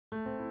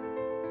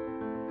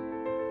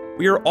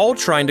We are all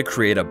trying to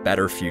create a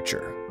better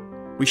future.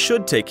 We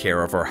should take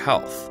care of our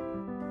health.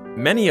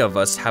 Many of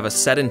us have a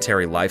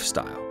sedentary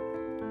lifestyle.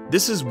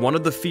 This is one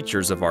of the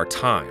features of our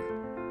time.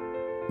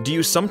 Do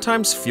you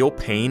sometimes feel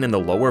pain in the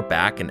lower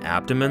back and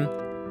abdomen?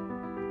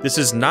 This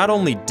is not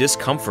only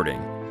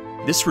discomforting,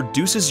 this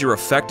reduces your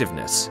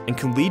effectiveness and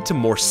can lead to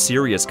more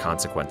serious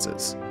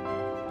consequences.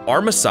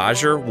 Our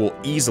massager will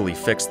easily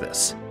fix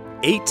this.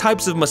 8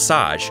 types of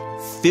massage,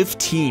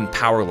 15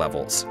 power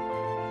levels.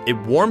 It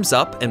warms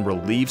up and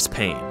relieves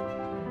pain.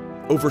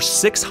 Over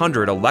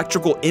 600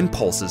 electrical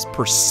impulses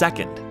per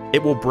second.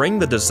 It will bring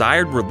the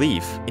desired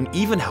relief and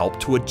even help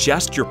to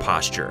adjust your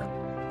posture.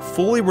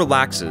 Fully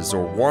relaxes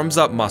or warms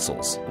up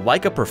muscles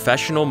like a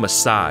professional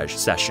massage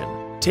session.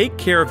 Take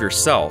care of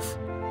yourself.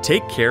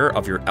 Take care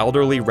of your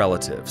elderly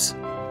relatives.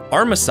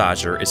 Our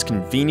massager is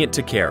convenient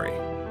to carry.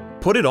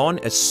 Put it on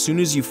as soon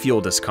as you feel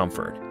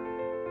discomfort.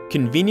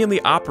 Conveniently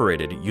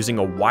operated using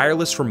a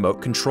wireless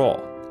remote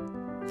control.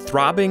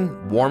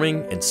 Throbbing,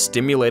 warming, and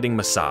stimulating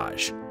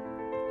massage.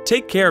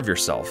 Take care of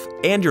yourself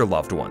and your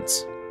loved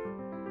ones.